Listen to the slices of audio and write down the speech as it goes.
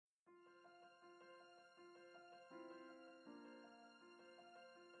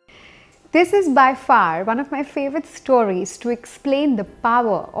This is by far one of my favorite stories to explain the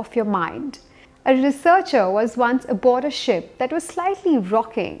power of your mind. A researcher was once aboard a ship that was slightly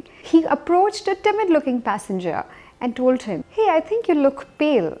rocking. He approached a timid-looking passenger and told him, "Hey, I think you look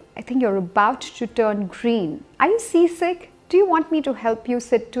pale. I think you're about to turn green. Are you seasick? Do you want me to help you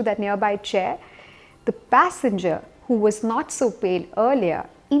sit to that nearby chair?" The passenger, who was not so pale earlier,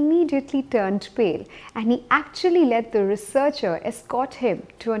 immediately turned pale, and he actually let the researcher escort him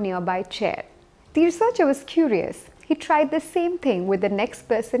to a nearby chair. The researcher was curious. He tried the same thing with the next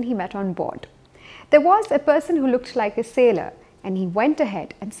person he met on board. There was a person who looked like a sailor, and he went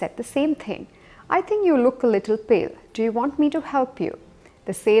ahead and said the same thing. "I think you look a little pale. Do you want me to help you?"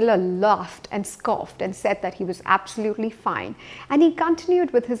 The sailor laughed and scoffed and said that he was absolutely fine, and he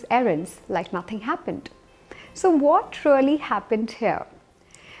continued with his errands like nothing happened. So what really happened here?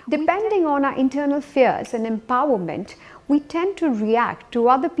 Depending on our internal fears and empowerment, we tend to react to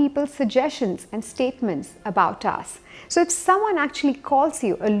other people's suggestions and statements about us. So if someone actually calls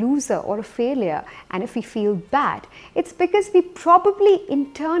you a loser or a failure, and if we feel bad, it's because we probably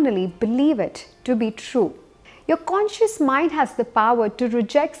internally believe it to be true. Your conscious mind has the power to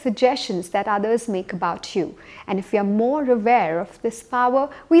reject suggestions that others make about you. And if we are more aware of this power,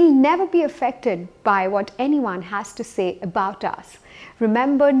 we'll never be affected by what anyone has to say about us.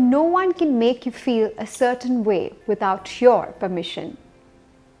 Remember, no one can make you feel a certain way without your permission.